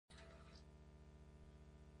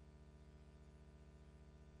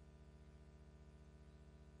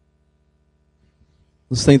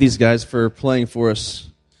Let's thank these guys for playing for us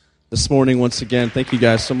this morning once again. Thank you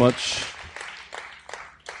guys so much.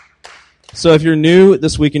 So if you're new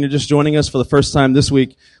this week and you're just joining us for the first time this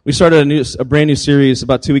week, we started a brand new series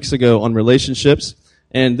about 2 weeks ago on relationships.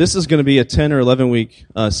 And this is going to be a 10 or 11 week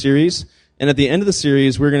series. And at the end of the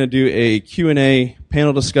series, we're going to do a Q&A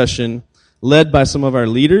panel discussion led by some of our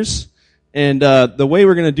leaders. And the way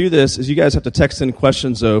we're going to do this is you guys have to text in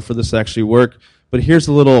questions, though, for this to actually work. But here's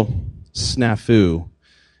a little snafu.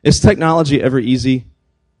 Is technology ever easy?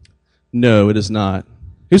 No, it is not.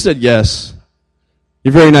 Who said yes?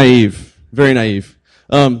 You're very naive. Very naive.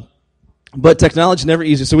 But technology is never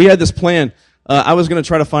easy. So we had this plan. I was going to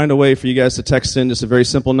try to find a way for you guys to text in just a very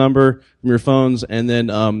simple number from your phones and then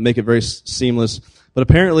make it very seamless. But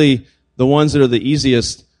apparently, the ones that are the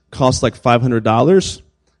easiest cost like $500.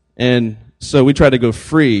 And so we tried to go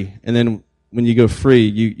free. And then when you go free,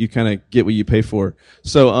 you kind of get what you pay for.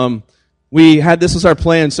 So we had this as our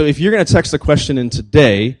plan. So if you're going to text a question in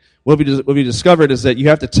today, what we discovered is that you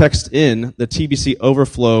have to text in the TBC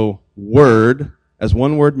Overflow word as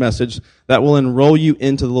one word message that will enroll you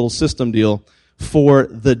into the little system deal for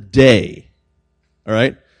the day. All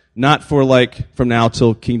right? Not for like from now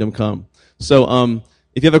till kingdom come. So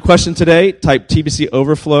if you have a question today, type TBC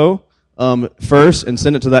Overflow first and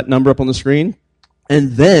send it to that number up on the screen.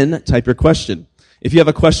 And then type your question. If you have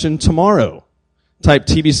a question tomorrow, type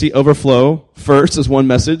TBC Overflow first as one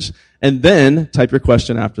message, and then type your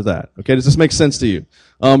question after that. Okay, does this make sense to you?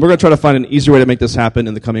 We're going to try to find an easier way to make this happen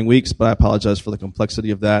in the coming weeks, but I apologize for the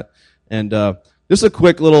complexity of that. And just a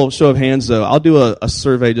quick little show of hands, though. I'll do a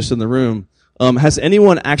survey just in the room. Has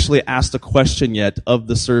anyone actually asked a question yet of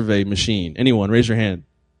the survey machine? Anyone? Raise your hand.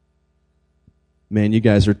 Man, you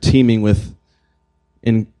guys are teeming with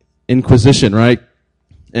inquisition, right?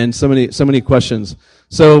 And so many questions.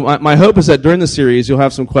 So my hope is that during the series, you'll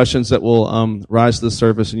have some questions that will rise to the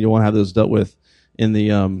surface, and you'll want to have those dealt with in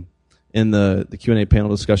the Q&A panel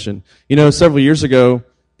discussion. You know, several years ago,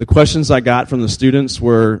 the questions I got from the students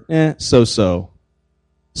were so-so.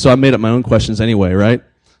 So I made up my own questions anyway, right?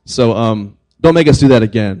 So don't make us do that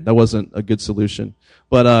again. That wasn't a good solution.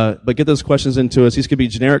 But get those questions into us. These could be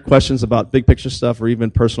generic questions about big picture stuff, or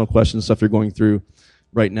even personal questions, stuff you're going through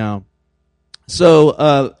right now. So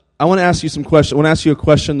I want to ask you some questions. I want to ask you a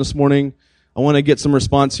question this morning. I want to get some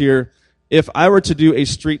response here. If I were to do a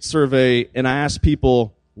street survey and I asked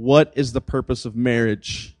people, what is the purpose of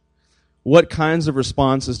marriage? What kinds of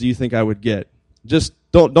responses do you think I would get? Just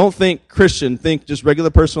don't think Christian. Think just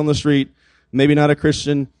regular person on the street, maybe not a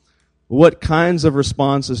Christian. What kinds of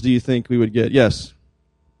responses do you think we would get? Yes.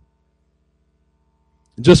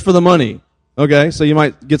 Just for the money. Okay, so you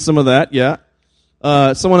might get some of that, yeah.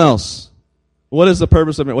 Someone else. What is the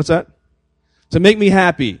purpose of it? What's that? To make me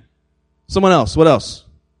happy. Someone else. What else?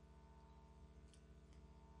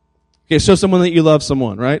 Okay, show someone that you love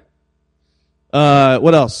someone, right?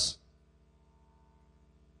 What else?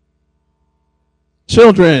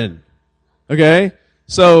 Children. Okay?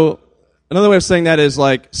 So another way of saying that is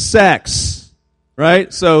like sex,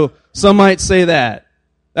 right? So some might say that.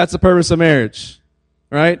 That's the purpose of marriage,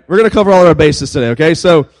 right? We're going to cover all of our bases today, okay?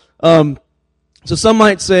 So some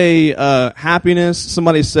might say happiness.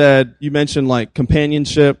 Somebody said, you mentioned like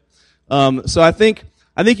companionship. So I think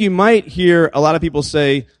you might hear a lot of people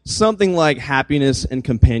say something like happiness and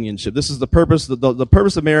companionship. This is the purpose. The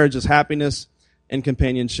purpose of marriage is happiness and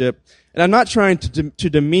companionship. And I'm not trying to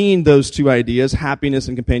demean those two ideas, happiness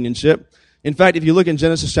and companionship. In fact, if you look in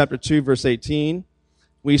Genesis chapter 2, verse 18,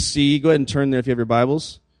 we see, go ahead and turn there if you have your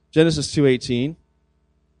Bibles, Genesis 2:18.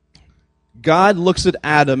 God looks at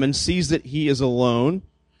Adam and sees that he is alone,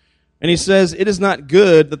 and he says, it is not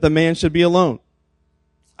good that the man should be alone.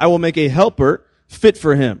 I will make a helper fit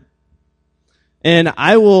for him. And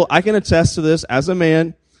I can attest to this as a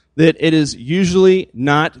man, that it is usually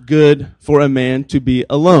not good for a man to be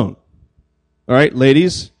alone. All right,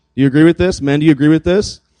 ladies, do you agree with this? Men, do you agree with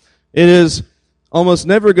this? It is almost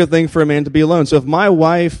never a good thing for a man to be alone. So if my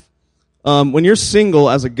wife, when you're single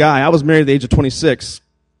as a guy, I was married at the age of 26,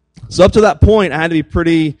 so up to that point, I had to be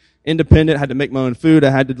pretty independent. I had to make my own food.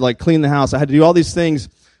 I had to like clean the house. I had to do all these things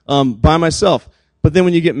by myself. But then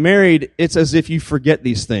when you get married, it's as if you forget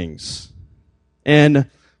these things. And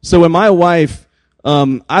so when my wife,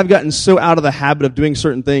 I've gotten so out of the habit of doing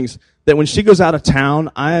certain things that when she goes out of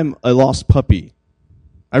town, I am a lost puppy.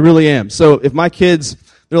 I really am. So if my kids,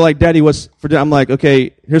 they're like, Daddy, what's for dinner? I'm like,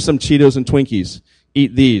 okay, here's some Cheetos and Twinkies.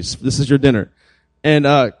 Eat these. This is your dinner.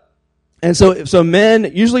 And so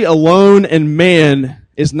men, usually alone and man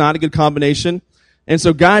is not a good combination. And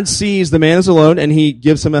so God sees the man is alone and he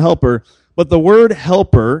gives him a helper. But the word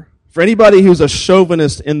helper, for anybody who's a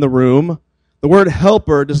chauvinist in the room, the word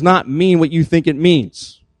helper does not mean what you think it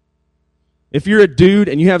means. If you're a dude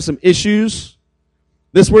and you have some issues,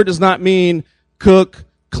 this word does not mean cook,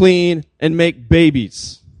 clean, and make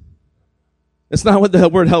babies. That's not what the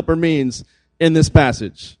word helper means in this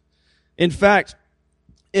passage. In fact,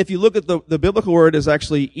 if you look at the biblical word is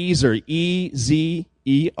actually Ezer, E-Z-E-R.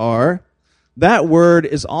 That word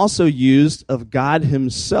is also used of God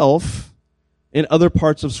himself in other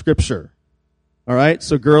parts of Scripture. All right?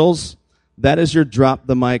 So girls, that is your drop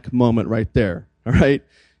the mic moment right there. All right?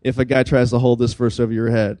 If a guy tries to hold this verse over your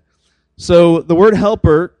head. So the word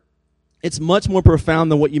helper, it's much more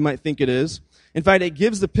profound than what you might think it is. In fact, it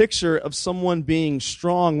gives the picture of someone being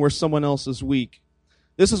strong where someone else is weak.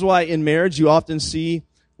 This is why in marriage you often see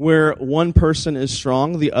where one person is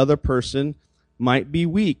strong, the other person might be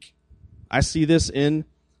weak. I see this in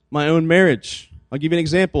my own marriage. I'll give you an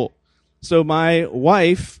example. So my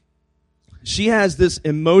wife, she has this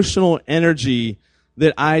emotional energy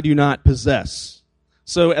that I do not possess.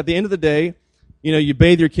 So at the end of the day, you know, you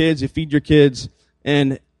bathe your kids, you feed your kids,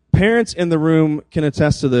 and parents in the room can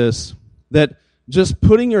attest to this, that just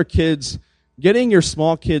putting your kids, getting your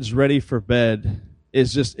small kids ready for bed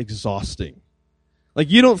is just exhausting. Like,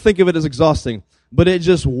 you don't think of it as exhausting, but it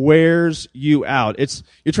just wears you out.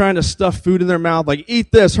 You're trying to stuff food in their mouth, like,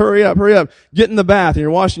 eat this, hurry up, get in the bath, and you're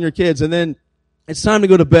washing your kids, and then it's time to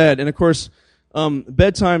go to bed. And of course,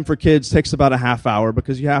 bedtime for kids takes about a half hour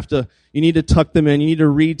because you need to tuck them in, you need to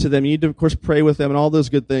read to them, you need to, of course, pray with them and all those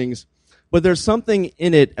good things. But there's something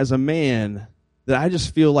in it as a man that I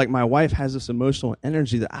just feel like my wife has this emotional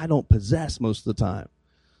energy that I don't possess most of the time.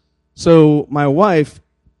 So my wife,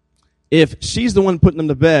 if she's the one putting them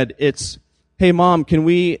to bed, it's, hey, Mom, can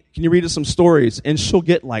you read us some stories? And she'll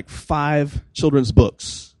get like 5 children's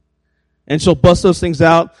books. And she'll bust those things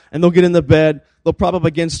out, and they'll get in the bed, they'll prop up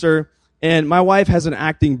against her. And my wife has an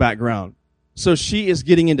acting background. So she is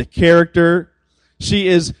getting into character. She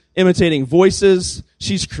is imitating voices.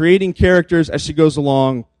 She's creating characters as she goes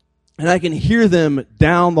along. And I can hear them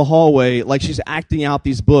down the hallway like she's acting out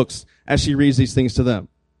these books as she reads these things to them.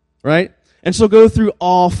 Right? And she'll go through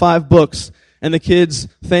all 5 books, and the kids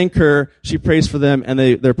thank her, she prays for them, and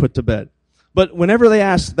they're put to bed. But whenever they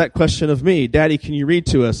ask that question of me, Daddy, can you read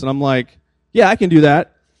to us? And I'm like, yeah, I can do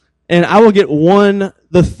that. And I will get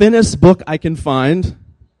the thinnest book I can find,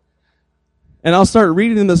 and I'll start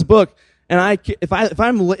reading in this book. And if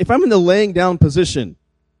I'm in the laying down position,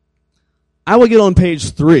 I will get on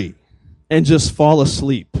page 3 and just fall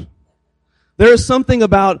asleep. There is something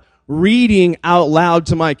about reading out loud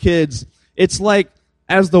to my kids. It's like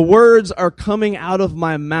as the words are coming out of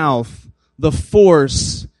my mouth, the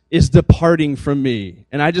force is departing from me,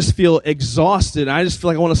 and I just feel exhausted. I just feel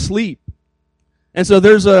like I want to sleep. And so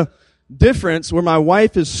there's a difference where my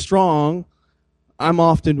wife is strong, I'm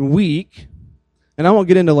often weak, and I won't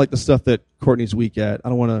get into like the stuff that Courtney's weak at. I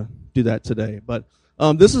don't want to do that today, but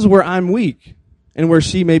this is where I'm weak and where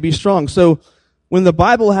she may be strong. So when the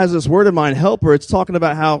Bible has this word in mind, helper, it's talking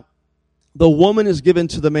about how the woman is given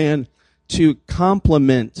to the man to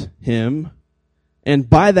compliment him. And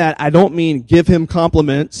by that, I don't mean give him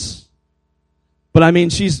compliments, but I mean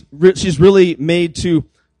she's really made to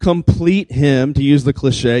complete him, to use the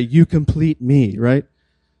cliche, you complete me, right?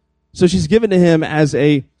 So she's given to him as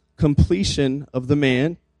a completion of the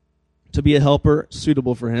man, to be a helper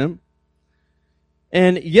suitable for him.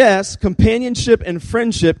 And yes, companionship and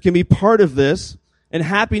friendship can be part of this, and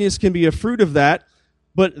happiness can be a fruit of that,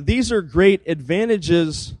 but these are great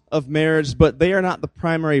advantages of marriage, but they are not the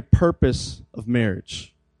primary purpose of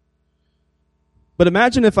marriage. But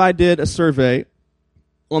imagine if I did a survey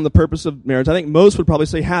on the purpose of marriage. I think most would probably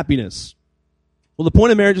say happiness. Well, the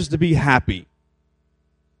point of marriage is to be happy.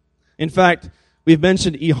 In fact, we've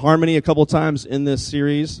mentioned eHarmony a couple times in this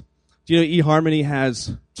series. Do you know eHarmony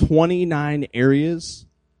has 29 areas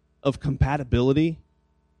of compatibility?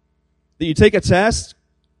 That you take a test,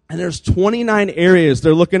 and there's 29 areas.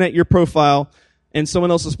 They're looking at your profile and someone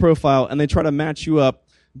else's profile, and they try to match you up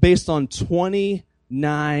based on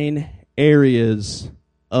 29 areas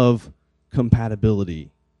of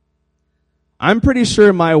compatibility. I'm pretty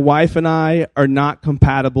sure my wife and I are not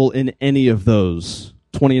compatible in any of those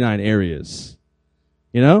 29 areas.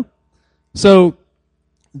 You know? So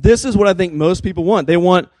this is what I think most people want. I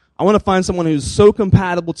want to find someone who's so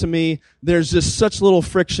compatible to me, there's just such little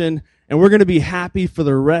friction, and we're going to be happy for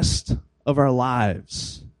the rest of our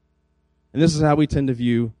lives. And this is how we tend to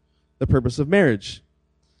view the purpose of marriage.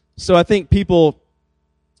 So I think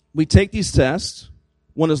we take these tests,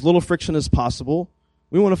 want as little friction as possible.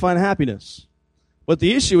 We want to find happiness. But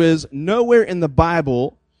the issue is, nowhere in the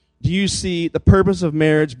Bible do you see the purpose of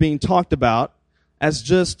marriage being talked about as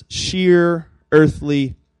just sheer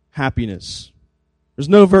earthly happiness. There's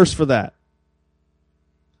no verse for that.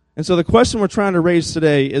 And so the question we're trying to raise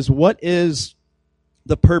today is, what is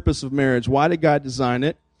the purpose of marriage? Why did God design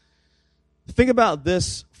it? Think about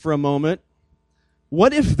this for a moment.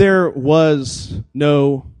 What if there was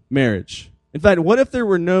no marriage? In fact, what if there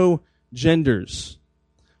were no genders?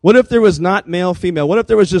 What if there was not male, female? What if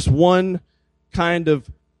there was just one kind of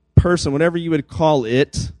person, whatever you would call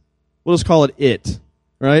it? We'll just call it,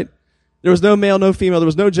 right? There was no male, no female. There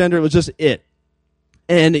was no gender. It was just it.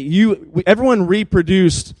 And everyone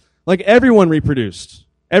reproduced, like everyone reproduced.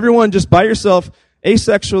 Everyone just by yourself,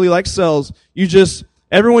 asexually, like cells,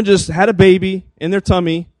 everyone just had a baby in their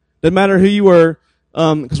tummy. Doesn't matter who you were,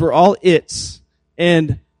 because we're all it's.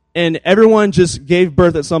 And everyone just gave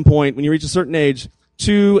birth at some point, when you reach a certain age,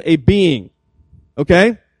 to a being.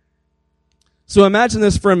 Okay? So imagine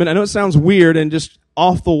this for a minute. I know it sounds weird and just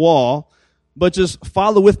off the wall, but just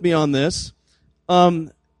follow with me on this.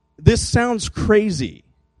 This sounds crazy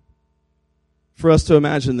for us to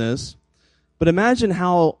imagine this, but imagine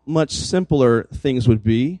how much simpler things would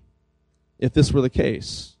be if this were the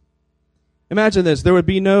case. Imagine this. There would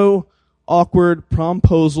be no awkward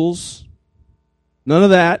promposals, none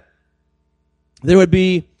of that. There would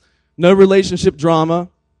be no relationship drama.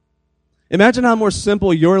 Imagine how more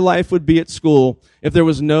simple your life would be at school if there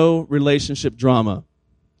was no relationship drama.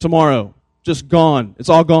 Tomorrow, just gone. It's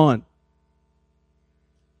all gone.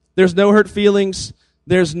 There's no hurt feelings.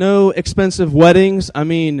 There's no expensive weddings. I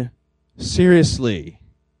mean, seriously.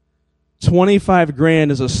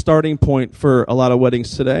 $25,000 is a starting point for a lot of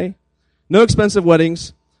weddings today. No expensive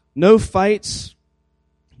weddings. No fights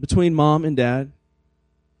between mom and dad.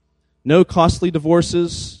 No costly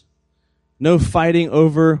divorces. No fighting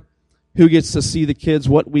over who gets to see the kids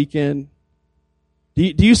what weekend.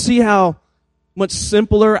 Do you see how much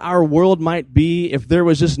simpler our world might be if there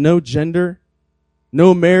was just no gender,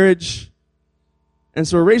 no marriage? And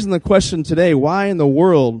so we're raising the question today, why in the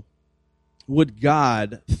world would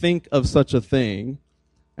God think of such a thing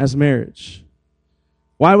as marriage?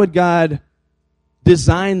 Why would God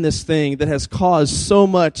design this thing that has caused so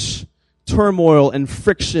much turmoil and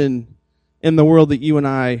friction in the world that you and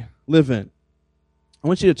I live in? I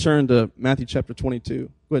want you to turn to Matthew chapter 22. Go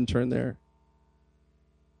ahead and turn there.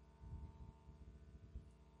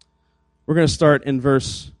 We're going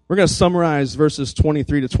to summarize verses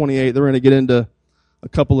 23 to 28. Then we're going to get into a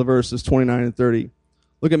couple of verses, 29 and 30.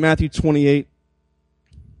 Look at Matthew 28.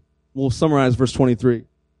 We'll summarize verse 23.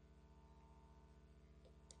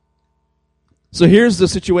 So here's the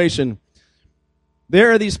situation.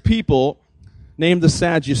 There are these people named the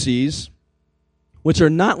Sadducees, which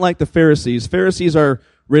are not like the Pharisees. Pharisees are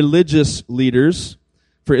religious leaders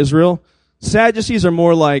for Israel. Sadducees are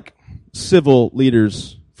more like civil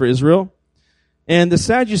leaders for Israel. And the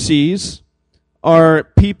Sadducees are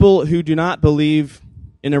people who do not believe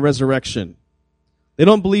in a resurrection. They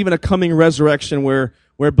don't believe in a coming resurrection where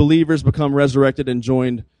believers become resurrected and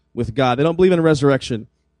joined with God. They don't believe in a resurrection.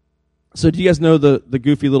 So do you guys know the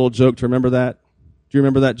goofy little joke? Do you remember that? Do you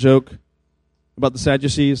remember that joke about the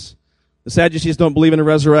Sadducees? The Sadducees don't believe in a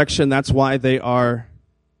resurrection. That's why they are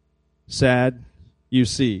sad, you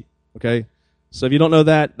see. Okay? So if you don't know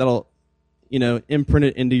that, that'll, imprint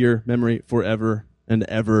it into your memory forever and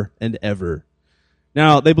ever and ever.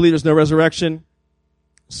 Now, they believe there's no resurrection.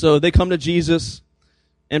 So they come to Jesus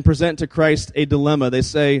and present to Christ a dilemma. They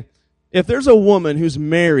say, if there's a woman who's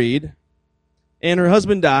married and her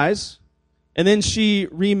husband dies, and then she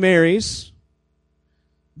remarries,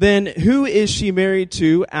 then who is she married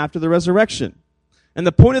to after the resurrection? And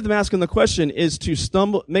the point of them asking the question is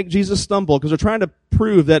to make Jesus stumble, because they're trying to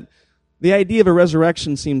prove that the idea of a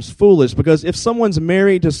resurrection seems foolish, because if someone's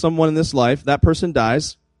married to someone in this life, that person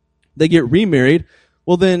dies, they get remarried,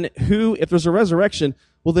 well then if there's a resurrection,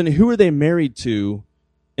 well then who are they married to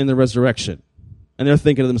in the resurrection? And they're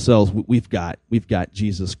thinking to themselves, we've got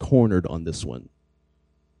Jesus cornered on this one.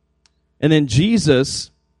 And then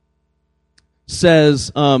Jesus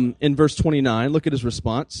says in verse 29, look at his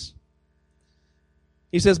response.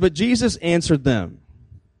 He says, but Jesus answered them,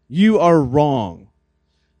 you are wrong,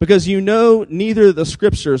 because you know neither the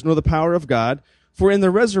Scriptures nor the power of God, for in the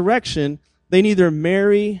resurrection they neither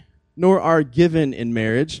marry nor are given in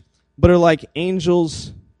marriage, but are like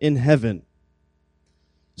angels in heaven.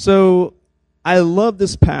 So I love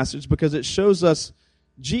this passage because it shows us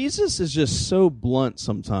Jesus is just so blunt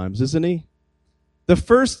sometimes, isn't he? The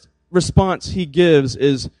first response he gives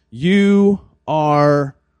is, you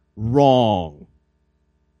are wrong.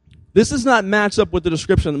 This does not match up with the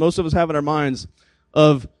description that most of us have in our minds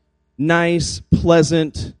of nice,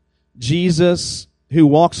 pleasant Jesus who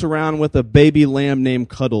walks around with a baby lamb named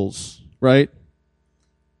Cuddles, right?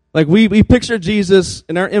 Like we picture Jesus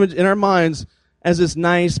in our image, in our minds, as this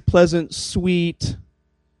nice, pleasant, sweet,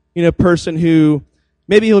 person who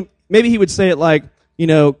maybe he would say it like,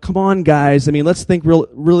 come on, guys. I mean, let's think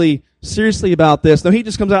really seriously about this. No, he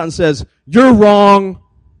just comes out and says, "You're wrong,"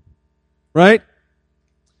 right?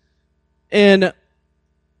 And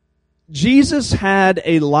Jesus had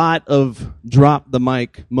a lot of drop the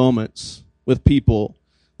mic moments with people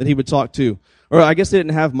that he would talk to. Or I guess they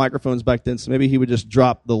didn't have microphones back then, so maybe he would just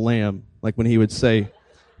drop the lamb, like when he would say,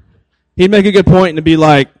 he'd make a good point and it'd be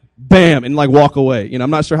like, bam, and like walk away. I'm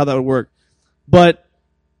not sure how that would work. But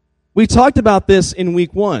we talked about this in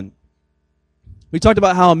week 1. We talked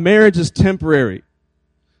about how marriage is temporary.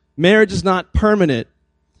 Marriage is not permanent.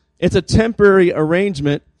 It's a temporary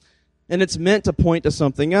arrangement, and it's meant to point to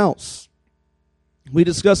something else. We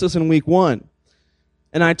discussed this in week 1.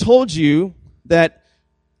 And I told you that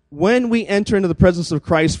when we enter into the presence of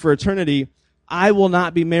Christ for eternity, I will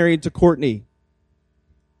not be married to Courtney.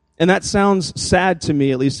 And that sounds sad to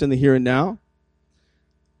me, at least in the here and now.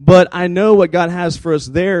 But I know what God has for us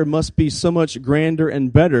there must be so much grander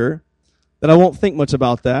and better that I won't think much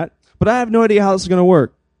about that. But I have no idea how this is going to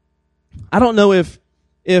work. I don't know if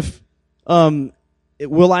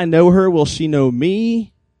will I know her? Will she know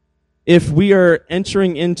me? If we are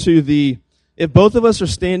entering into if both of us are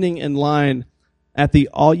standing in line at the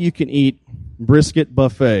all-you-can-eat brisket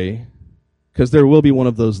buffet, because there will be one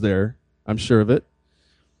of those there, I'm sure of it,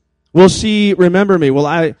 will she remember me? Will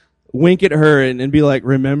I wink at her and be like,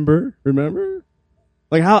 remember?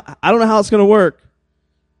 Like, I don't know how it's going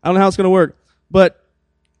to work. But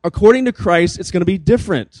according to Christ, it's going to be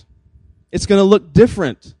different. It's going to look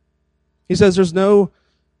different. He says there's no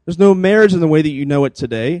marriage in the way that you know it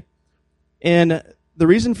today. And the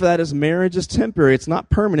reason for that is marriage is temporary. It's not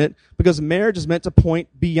permanent because marriage is meant to point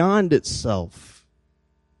beyond itself.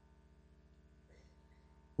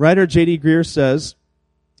 Writer J.D. Greer says,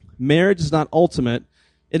 marriage is not ultimate.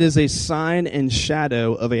 It is a sign and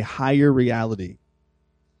shadow of a higher reality.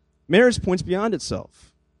 Marriage points beyond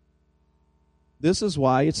itself. This is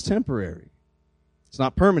why it's temporary. It's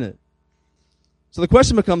not permanent. So the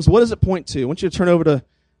question becomes, what does it point to? I want you to turn over to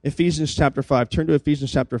Ephesians chapter 5. Turn to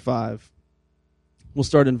Ephesians chapter 5. We'll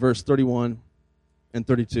start in verse 31 and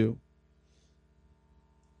 32.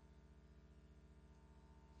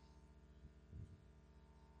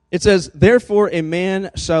 It says, "Therefore a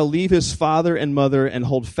man shall leave his father and mother and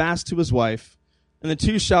hold fast to his wife, and the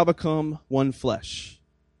two shall become one flesh."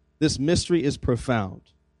 This mystery is profound.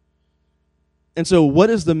 And so what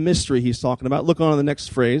is the mystery he's talking about? Look on the next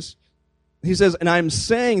phrase. He says, "And I'm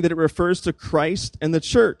saying that it refers to Christ and the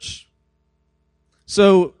church."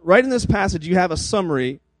 So right in this passage, you have a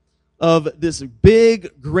summary of this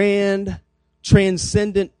big, grand,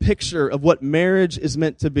 transcendent picture of what marriage is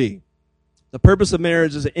meant to be. The purpose of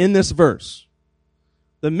marriage is in this verse.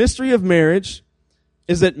 The mystery of marriage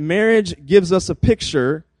is that marriage gives us a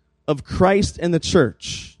picture of Christ and the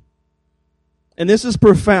church. And this is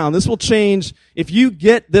profound. This will change, if you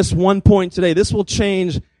get this one point today, this will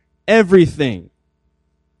change everything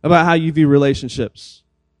about how you view relationships.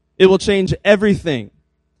 It will change everything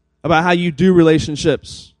about how you do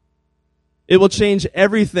relationships. It will change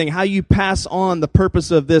everything, how you pass on the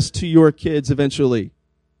purpose of this to your kids eventually.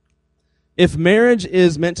 If marriage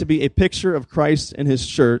is meant to be a picture of Christ and his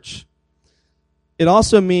church, it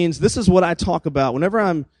also means, this is what I talk about whenever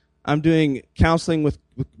I'm doing counseling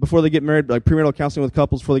before they get married, like premarital counseling with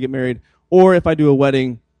couples before they get married, or if I do a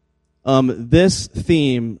wedding, this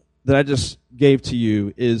theme that I just gave to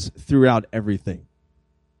you is throughout everything.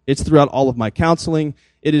 It's throughout all of my counseling.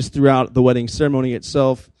 It is throughout the wedding ceremony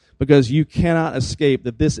itself, because you cannot escape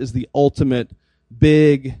that this is the ultimate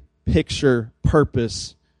big picture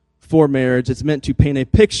purpose for marriage. It's meant to paint a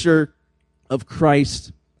picture of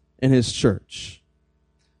Christ and his church.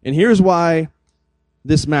 And here's why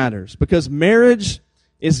this matters. Because marriage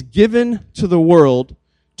is given to the world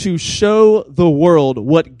to show the world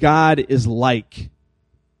what God is like.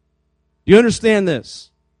 Do you understand this?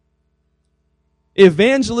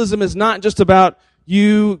 Evangelism is not just about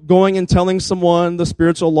you going and telling someone the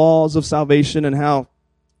spiritual laws of salvation and how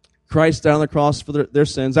Christ died on the cross for their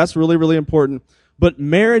sins. That's really, really important. But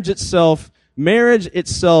marriage itself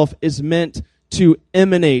is meant to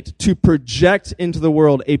emanate, to project into the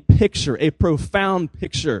world a picture, a profound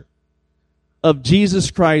picture of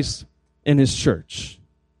Jesus Christ and his church.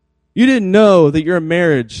 You didn't know that your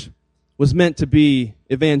marriage was meant to be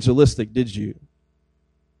evangelistic, did you?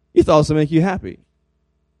 You thought it was to make you happy.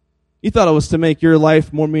 You thought it was to make your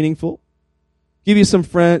life more meaningful, give you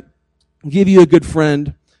a good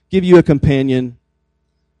friend, give you a companion,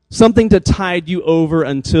 something to tide you over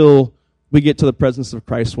until we get to the presence of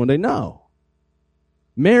Christ one day. No.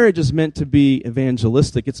 Marriage is meant to be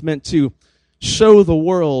evangelistic. It's meant to show the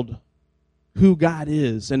world who God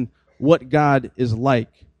is and what God is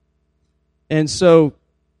like. And so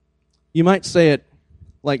you might say it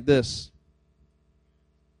like this.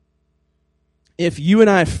 If you and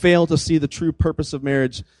I fail to see the true purpose of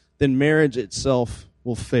marriage, then marriage itself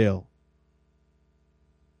will fail.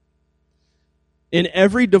 In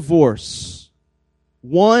every divorce,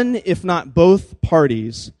 one, if not both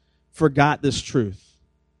parties, forgot this truth.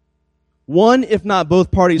 One, if not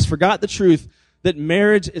both parties, forgot the truth that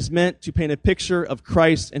marriage is meant to paint a picture of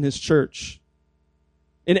Christ and his church.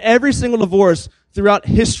 In every single divorce throughout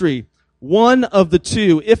history, one of the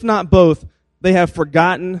two, if not both, they have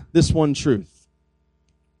forgotten this one truth.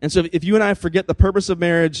 And so if you and I forget the purpose of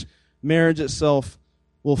marriage, marriage itself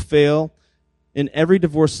will fail. In every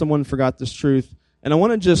divorce, someone forgot this truth. And I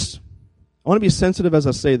want to be sensitive as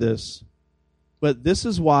I say this, but this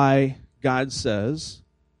is why God says,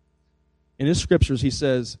 in his scriptures,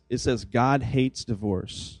 it says, God hates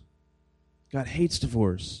divorce. God hates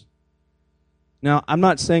divorce. Now, I'm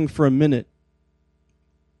not saying for a minute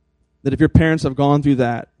that if your parents have gone through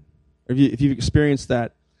that, or if you've experienced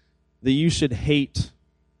that you should hate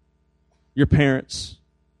your parents,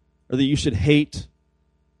 or that you should hate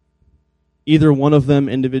either one of them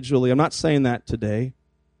individually. I'm not saying that today.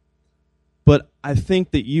 But I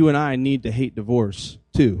think that you and I need to hate divorce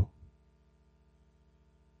too.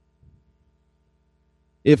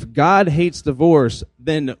 If God hates divorce,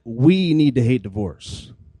 then we need to hate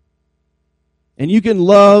divorce. And you can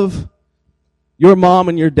love your mom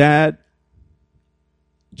and your dad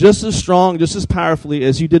just as strong, just as powerfully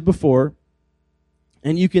as you did before,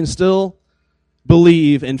 and you can still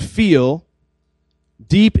believe and feel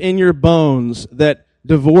deep in your bones that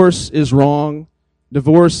divorce is wrong,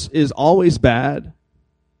 divorce is always bad,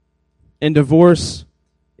 and divorce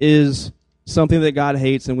is something that God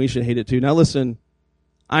hates and we should hate it too. Now listen,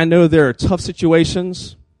 I know there are tough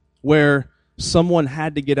situations where someone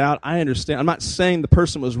had to get out. I understand. I'm not saying the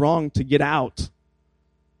person was wrong to get out.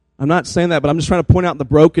 I'm not saying that, but I'm just trying to point out the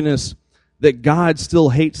brokenness, that God still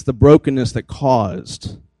hates the brokenness that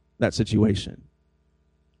caused that situation.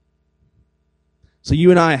 So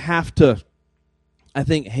you and I have to, I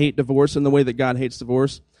think, hate divorce in the way that God hates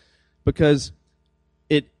divorce, because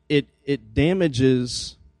it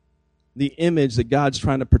damages the image that God's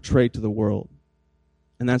trying to portray to the world.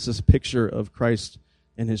 And that's this picture of Christ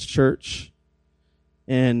and his church.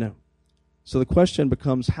 And so the question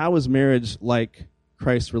becomes, how is marriage like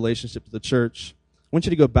Christ's relationship to the church? I want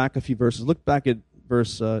you to go back a few verses. Look back at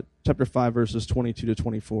chapter 5, verses 22 to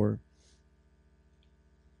 24.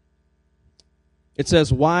 It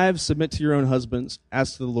says, "Wives, submit to your own husbands,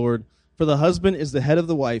 as to the Lord. For the husband is the head of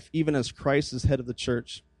the wife, even as Christ is head of the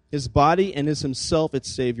church, his body, and is himself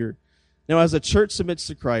its Savior. Now, as the church submits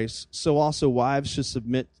to Christ, so also wives should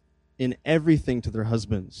submit in everything to their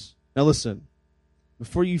husbands." Now listen,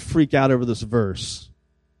 before you freak out over this verse,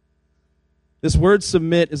 this word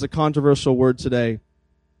submit is a controversial word today,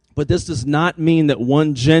 but this does not mean that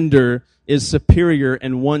one gender is superior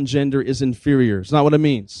and one gender is inferior. It's not what it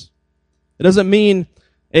means. It doesn't mean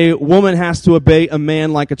a woman has to obey a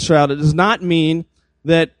man like a child. It does not mean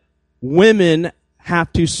that women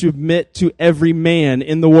have to submit to every man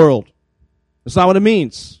in the world. That's not what it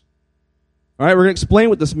means. All right, we're going to explain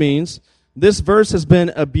what this means. This verse has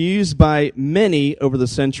been abused by many over the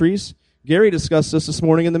centuries. Gary discussed this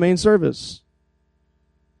morning in the main service.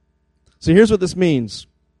 So here's what this means.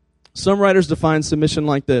 Some writers define submission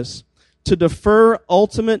like this: to defer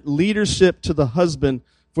ultimate leadership to the husband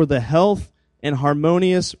for the health and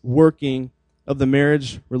harmonious working of the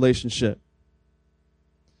marriage relationship.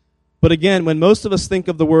 But again, when most of us think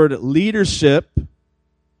of the word leadership,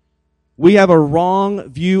 we have a wrong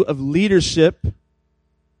view of leadership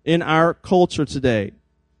in our culture today.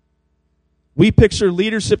 We picture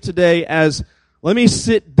leadership today as, let me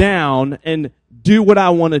sit down and do what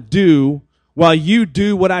I want to do while you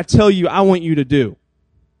do what I tell you I want you to do.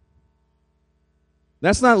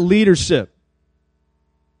 That's not leadership.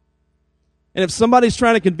 And if somebody's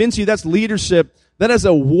trying to convince you that's leadership, that is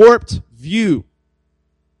a warped view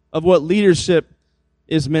of what leadership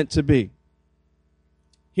is meant to be.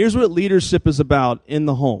 Here's what leadership is about in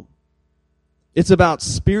the home. It's about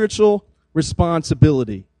spiritual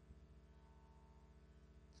responsibility.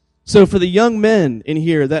 So for the young men in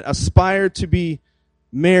here that aspire to be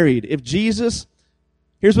married, here's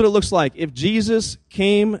what it looks like. If Jesus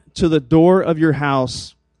came to the door of your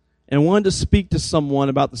house and wanted to speak to someone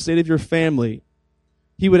about the state of your family,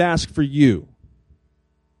 he would ask for you.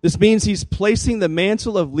 This means he's placing the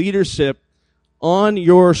mantle of leadership on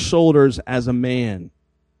your shoulders as a man.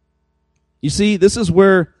 You see, this is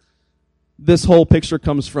where this whole picture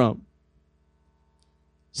comes from.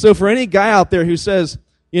 So for any guy out there who says,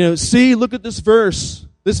 see, look at this verse.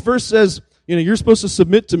 This verse says, you're supposed to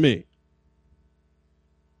submit to me.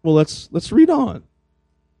 Well, let's read on.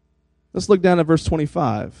 Let's look down at verse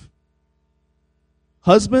 25.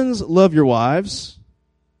 Husbands, love your wives,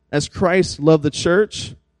 as Christ loved the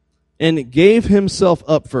church and gave himself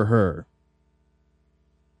up for her.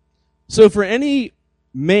 So for any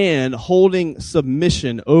man holding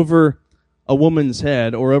submission over a woman's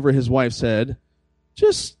head or over his wife's head,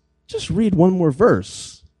 just read one more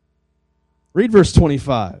verse. Read verse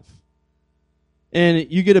 25.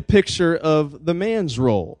 And you get a picture of the man's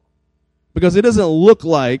role. Because it doesn't look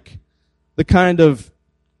like the kind of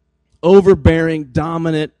overbearing,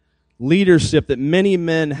 dominant leadership that many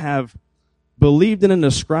men have believed in and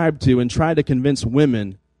ascribed to and tried to convince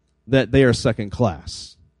women that they are second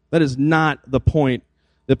class. That is not the point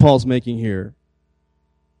that Paul's making here.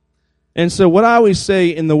 And so what I always say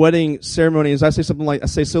in the wedding ceremony is I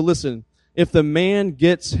say, so listen, if the man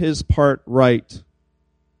gets his part right,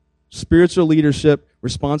 spiritual leadership,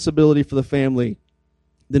 responsibility for the family,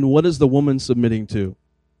 then what is the woman submitting to?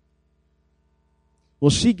 Well,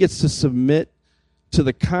 she gets to submit to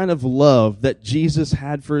the kind of love that Jesus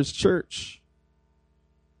had for his church.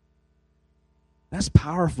 That's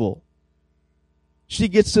powerful. She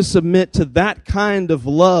gets to submit to that kind of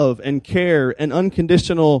love and care and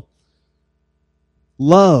unconditional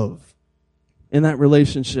love in that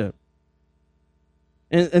relationship.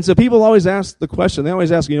 And so people always ask the question, they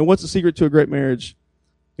always ask, what's the secret to a great marriage?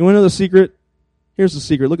 You want to know the secret? Here's the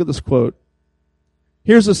secret. Look at this quote.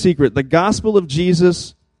 Here's the secret. The gospel of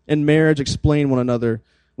Jesus and marriage explain one another.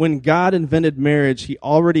 When God invented marriage, he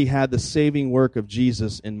already had the saving work of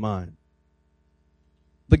Jesus in mind.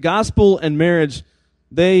 The gospel and marriage,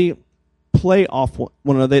 they play off one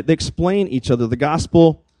another. They explain each other. The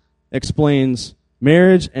gospel explains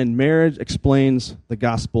marriage, and marriage explains the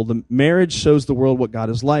gospel. The marriage shows the world what God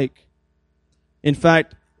is like. In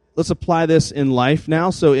fact, let's apply this in life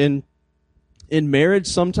now. So in marriage,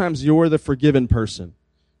 sometimes you're the forgiven person.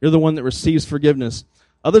 You're the one that receives forgiveness.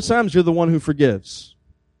 Other times, you're the one who forgives.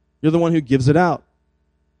 You're the one who gives it out.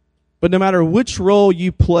 But no matter which role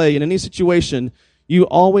you play in any situation, you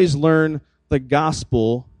always learn the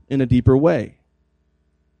gospel in a deeper way.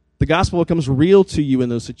 The gospel becomes real to you in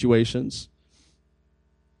those situations.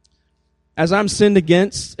 As I'm sinned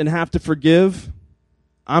against and have to forgive,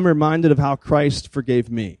 I'm reminded of how Christ forgave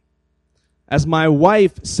me. As my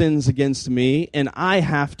wife sins against me and I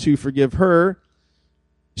have to forgive her,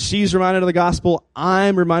 she's reminded of the gospel.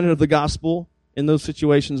 I'm reminded of the gospel in those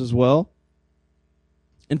situations as well.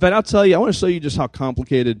 In fact, I'll tell you, I want to show you just how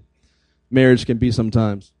complicated marriage can be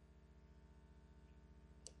sometimes.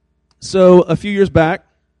 So a few years back,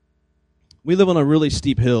 we live on a really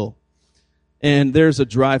steep hill, and there's a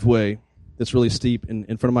driveway that's really steep in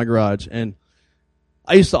front of my garage. And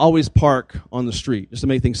I used to always park on the street just to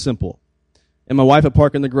make things simple. And my wife would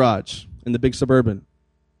park in the garage in the big Suburban.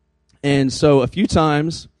 And so a few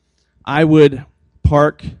times I would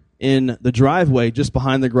park in the driveway just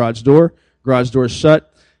behind the garage door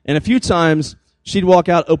shut. And a few times she'd walk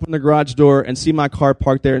out, open the garage door, and see my car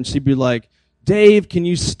parked there, and she'd be like, Dave, can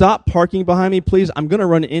you stop parking behind me, please? I'm going to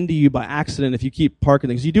run into you by accident if you keep parking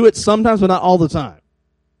things. You do it sometimes, but not all the time.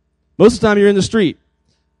 Most of the time you're in the street.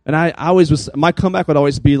 And my comeback would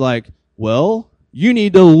always be like, well, you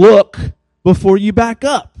need to look before you back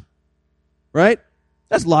up. Right?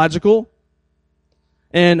 That's logical.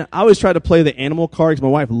 And I always try to play the animal card because my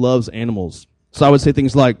wife loves animals. So I would say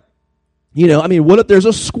things like, what if there's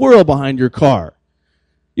a squirrel behind your car?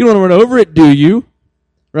 You don't want to run over it, do you?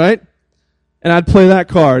 Right? And I'd play that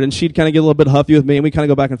card, and she'd kind of get a little bit huffy with me, and we kind of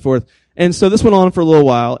go back and forth. And so this went on for a little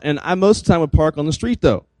while, and I most of the time would park on the street,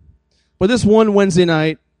 though. But this one Wednesday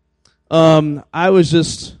night, I was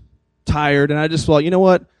just tired, and I just thought, you know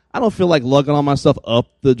what? I don't feel like lugging all my stuff up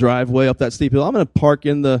the driveway, up that steep hill. I'm going to park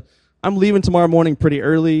I'm leaving tomorrow morning pretty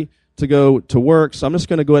early to go to work, so I'm just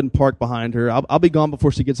going to go ahead and park behind her. I'll be gone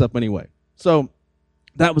before she gets up anyway. So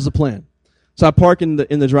that was the plan. So I park in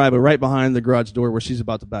the driveway right behind the garage door where she's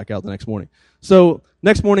about to back out the next morning. So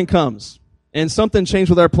next morning comes, and something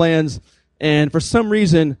changed with our plans, and for some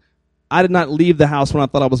reason, I did not leave the house when I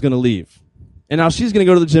thought I was going to leave. And now she's going to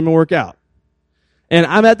go to the gym and work out. And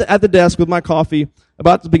I'm at the desk with my coffee,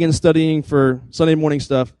 about to begin studying for Sunday morning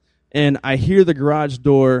stuff, and I hear the garage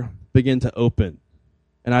door begin to open.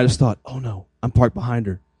 And I just thought, oh no, I'm parked behind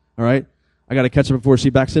her. All right? I got to catch her before she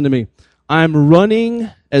backs into me. I'm running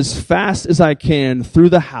as fast as I can through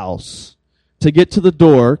the house to get to the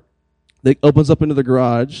door that opens up into the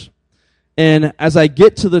garage. And as I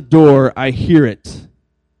get to the door, I hear it.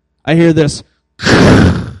 I hear this,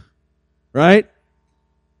 right?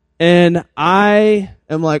 And I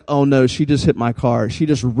am like, oh no, she just hit my car. She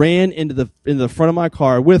just ran into the front of my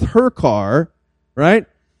car with her car, right?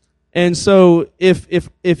 And so if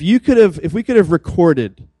we could have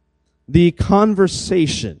recorded the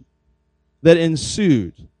conversation that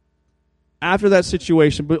ensued after that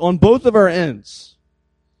situation, but on both of our ends,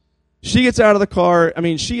 she gets out of the car. I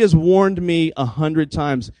mean, she has warned me 100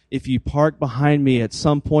 times, if you park behind me at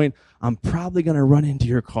some point, I'm probably going to run into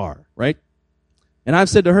your car, right? And I've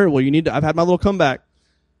said to her, well, I've had my little comeback.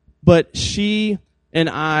 But she and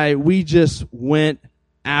I, we just went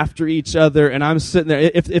after each other, and I'm sitting there.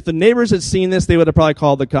 If the neighbors had seen this, they would have probably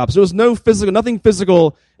called the cops. There was nothing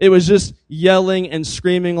physical. It was just yelling and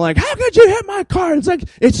screaming like, how could you hit my car? It's like,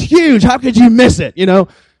 it's huge. How could you miss it?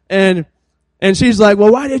 And she's like,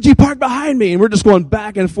 well, why did you park behind me? And we're just going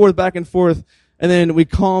back and forth. And then we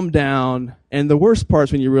calm down. And the worst part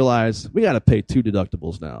is when you realize we got to pay 2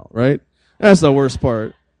 deductibles now, right? That's the worst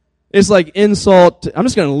part. It's like insult. I'm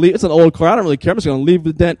just going to leave. It's an old car. I don't really care. I'm just going to leave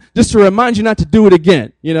the dent just to remind you not to do it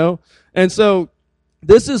again, And so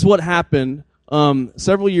this is what happened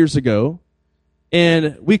several years ago.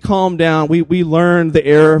 And we calmed down. We learned the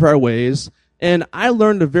error of our ways. And I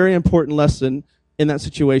learned a very important lesson in that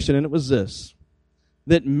situation, and it was this,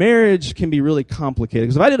 that marriage can be really complicated.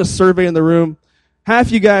 Because if I did a survey in the room,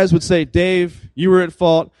 half you guys would say, Dave, you were at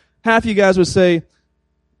fault. Half you guys would say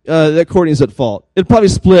that Courtney's at fault. It'd probably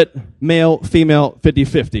split male, female,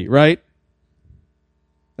 50-50, right?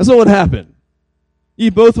 That's what would happen.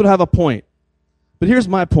 You both would have a point. But here's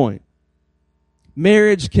my point.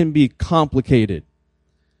 Marriage can be complicated,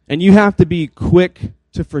 and you have to be quick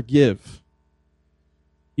to forgive.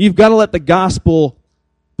 You've got to let the gospel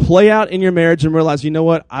play out in your marriage and realize, you know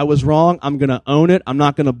what? I was wrong. I'm going to own it. I'm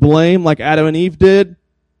not going to blame like Adam and Eve did.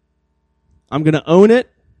 I'm going to own it,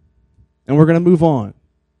 and we're going to move on.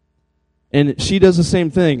 And she does the same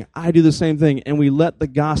thing. I do the same thing. And we let the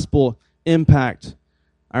gospel impact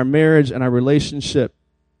our marriage and our relationship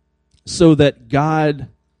so that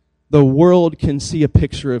the world can see a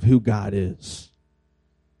picture of who God is.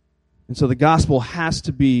 And so the gospel has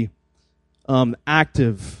to be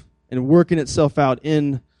active and working itself out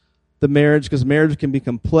in the marriage, because marriage can be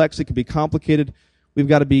complex, it can be complicated. We've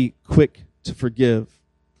got to be quick to forgive.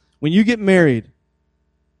 When you get married,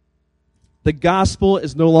 the gospel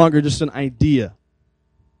is no longer just an idea,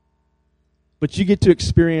 but you get to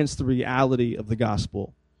experience the reality of the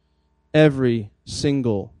gospel every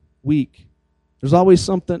single week. There's always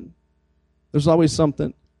something. There's always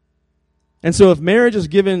something. And so if marriage is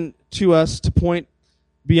given to us to point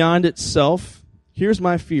beyond itself, here's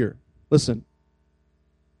my fear. Listen.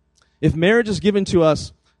 If marriage is given to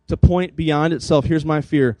us to point beyond itself, here's my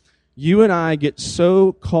fear. You and I get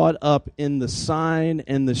so caught up in the sign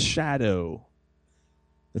and the shadow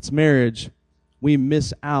that's marriage, we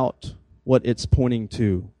miss out what it's pointing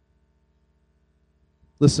to.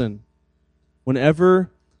 Listen, whenever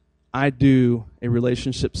I do a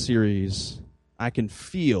relationship series, I can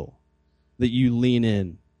feel that you lean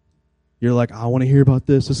in. You're like, I want to hear about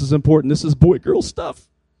this. This is important. This is boy-girl stuff.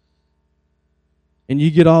 And you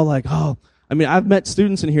get all like, I've met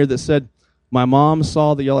students in here that said, my mom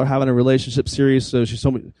saw that y'all are having a relationship series, so she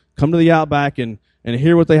told me, come to the Outback and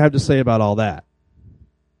hear what they have to say about all that.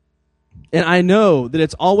 And I know that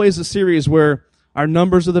it's always a series where our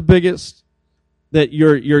numbers are the biggest, that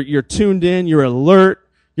you're tuned in, you're alert,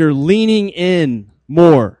 you're leaning in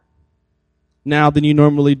more now than you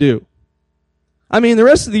normally do. I mean, the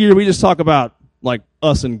rest of the year we just talk about, like,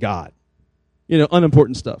 us and God.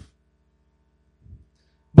 Unimportant stuff.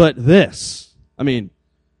 But this,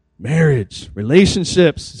 marriage,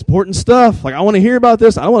 relationships, important stuff. Like, I want to hear about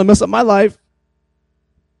this. I don't want to mess up my life.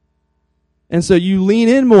 And so you lean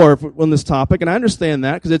in more on this topic, and I understand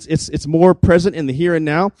that because it's more present in the here and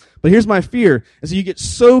now. But here's my fear, is that you get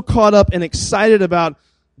so caught up and excited about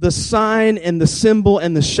the sign and the symbol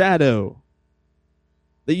and the shadow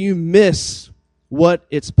that you miss what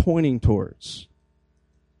it's pointing towards.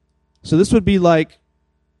 So this would be like,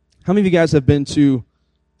 how many of you guys have been to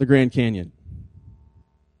the Grand Canyon?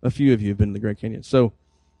 A few of you have been to the Grand Canyon. So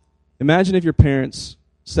imagine if your parents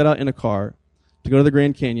set out in a car to go to the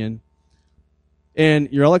Grand Canyon, and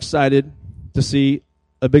you're all excited to see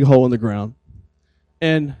a big hole in the ground.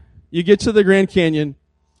 And you get to the Grand Canyon,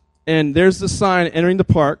 and there's the sign entering the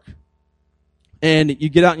park, and you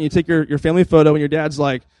get out and you take your family photo, and your dad's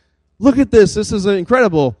like, look at this. This is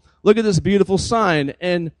incredible. Look at this beautiful sign.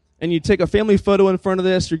 And you take a family photo in front of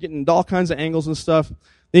this. You're getting all kinds of angles and stuff.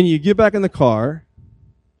 Then you get back in the car,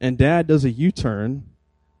 and Dad does a U-turn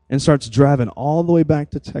and starts driving all the way back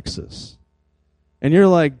to Texas. And you're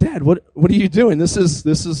like, Dad, what are you doing? This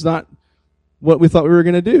is not what we thought we were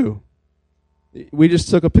going to do. We just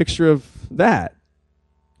took a picture of that.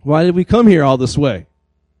 Why did we come here all this way?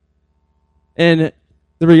 And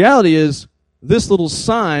the reality is, this little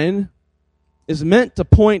sign is meant to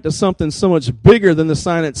point to something so much bigger than the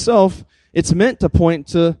sign itself. It's meant to point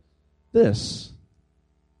to this.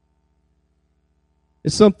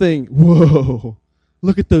 It's something, whoa,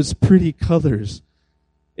 look at those pretty colors.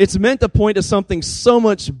 It's meant to point to something so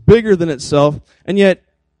much bigger than itself, and yet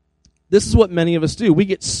this is what many of us do. We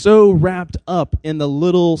get so wrapped up in the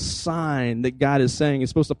little sign that God is saying is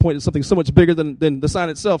supposed to point to something so much bigger than the sign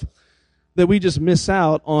itself that we just miss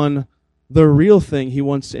out on the real thing he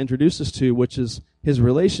wants to introduce us to, which is his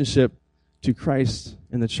relationship to Christ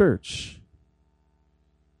and the church.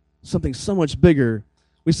 Something so much bigger.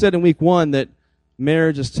 We said in week 1 that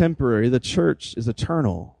marriage is temporary, the church is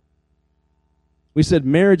eternal. We said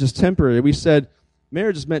marriage is temporary. We said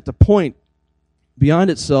marriage is meant to point beyond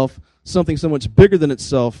itself, something so much bigger than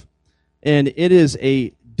itself, and it is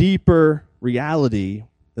a deeper reality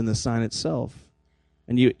than the sign itself.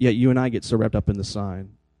 And yet you and I get so wrapped up in the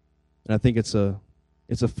sign. And I think it's a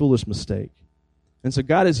foolish mistake. And so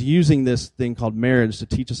God is using this thing called marriage to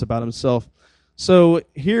teach us about himself. So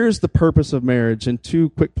here's the purpose of marriage in 2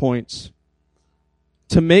 quick points.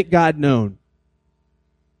 To make God known.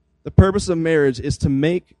 The purpose of marriage is to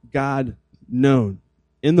make God known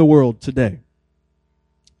in the world today.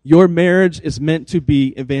 Your marriage is meant to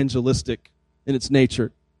be evangelistic in its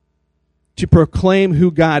nature, to proclaim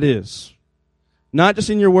who God is, not just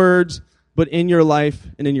in your words, but in your life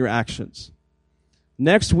and in your actions.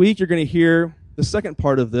 Next week, you're going to hear the second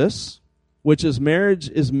part of this, which is marriage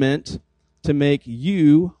is meant to make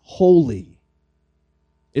you holy.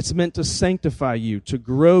 It's meant to sanctify you, to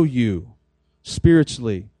grow you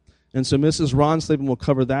spiritually. And so Mrs. Ronslaven will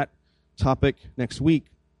cover that topic next week.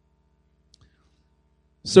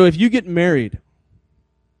 So if you get married,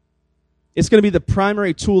 it's going to be the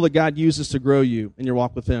primary tool that God uses to grow you in your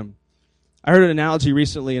walk with him. I heard an analogy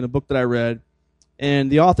recently in a book that I read, and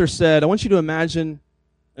the author said, I want you to imagine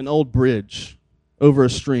an old bridge over a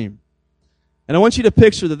stream. And I want you to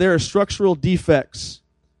picture that there are structural defects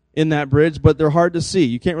in that bridge, but they're hard to see.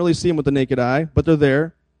 You can't really see them with the naked eye, but they're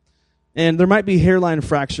there. And there might be hairline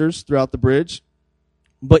fractures throughout the bridge,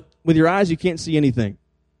 but with your eyes you can't see anything.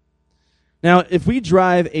 Now, if we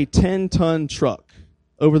drive a 10-ton truck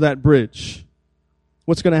over that bridge,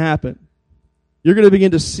 what's going to happen? You're going to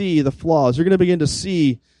begin to see the flaws. You're going to begin to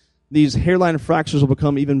see these hairline fractures will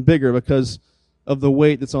become even bigger because of the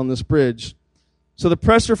weight that's on this bridge. So the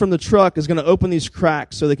pressure from the truck is going to open these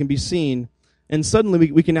cracks so they can be seen, and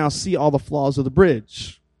suddenly we can now see all the flaws of the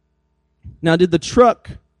bridge. Now, did the truck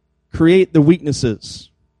create the weaknesses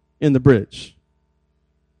in the bridge?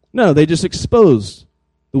 No, they just exposed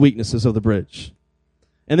the weaknesses of the bridge.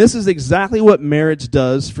 And this is exactly what marriage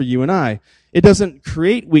does for you and I. It doesn't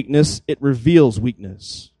create weakness, it reveals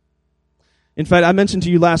weakness. In fact, I mentioned to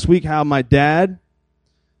you last week how my dad,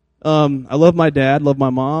 I love my dad, love my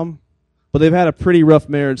mom, but they've had a pretty rough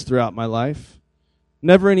marriage throughout my life.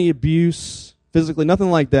 Never any abuse, physically,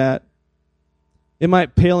 nothing like that. It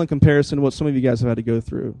might pale in comparison to what some of you guys have had to go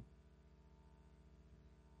through.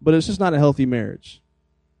 But it's just not a healthy marriage.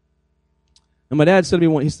 And my dad said to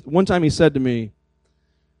me one time, he said to me,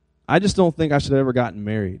 I just don't think I should have ever gotten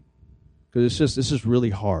married because it's just really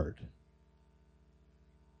hard.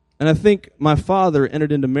 And I think my father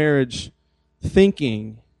entered into marriage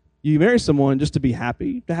thinking you marry someone just to be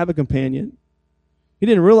happy, to have a companion. He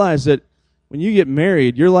didn't realize that when you get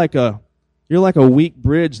married, you're like a weak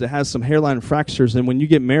bridge that has some hairline fractures, and when you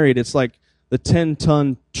get married, it's like the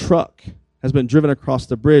 10-ton truck has been driven across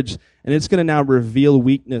the bridge, and it's going to now reveal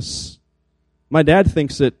weakness. My dad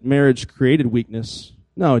thinks that marriage created weakness.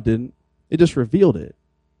 No, it didn't. It just revealed it.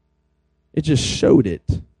 It just showed it.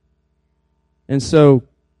 And so,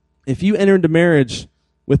 if you enter into marriage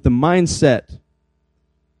with the mindset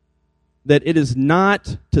that it is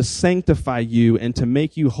not to sanctify you and to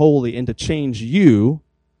make you holy and to change you,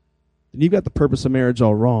 then you've got the purpose of marriage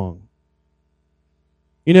all wrong.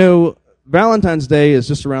 You know, Valentine's Day is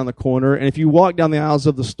just around the corner, and if you walk down the aisles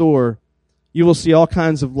of the store, you will see all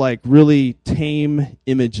kinds of like really tame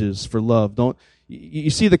images for love. You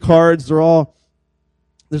see the cards,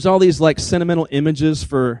 there's all these like sentimental images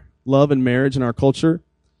for love and marriage in our culture.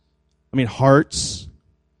 I mean, hearts.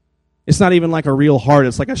 It's not even like a real heart.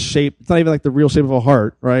 It's like a shape. It's not even like the real shape of a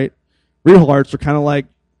heart, right? Real hearts are kind of like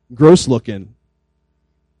gross looking.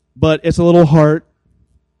 But it's a little heart.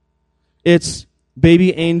 It's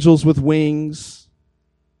baby angels with wings.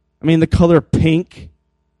 I mean, the color pink,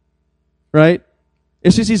 right?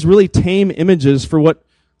 It's just these really tame images for what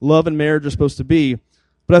love and marriage are supposed to be.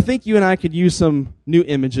 But I think you and I could use some new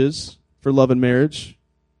images for love and marriage.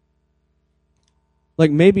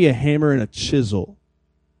 Like maybe a hammer and a chisel.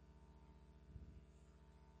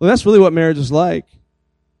 Well, that's really what marriage is like.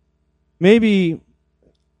 Maybe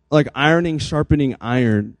like ironing, sharpening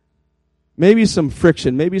iron. Maybe some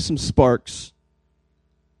friction, maybe some sparks.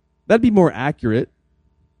 That'd be more accurate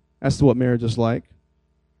as to what marriage is like.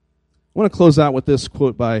 I want to close out with this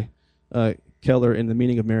quote by Keller in The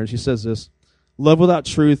Meaning of Marriage. He says this: "Love without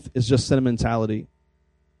truth is just sentimentality.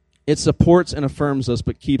 It supports and affirms us,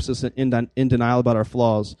 but keeps us in denial about our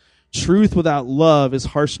flaws. Truth without love is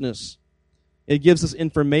harshness. It gives us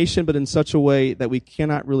information, but in such a way that we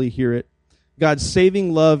cannot really hear it. God's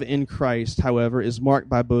saving love in Christ, however, is marked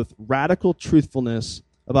by both radical truthfulness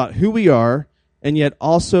about who we are and yet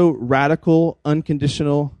also radical,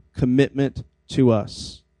 unconditional commitment to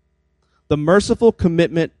us. The merciful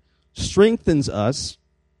commitment strengthens us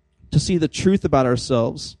to see the truth about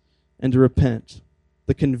ourselves and to repent.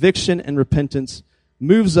 The conviction and repentance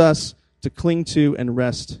moves us to cling to and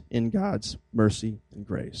rest in God's mercy and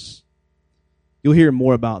grace." You'll hear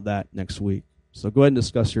more about that next week. So go ahead and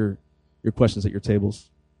discuss your questions at your tables.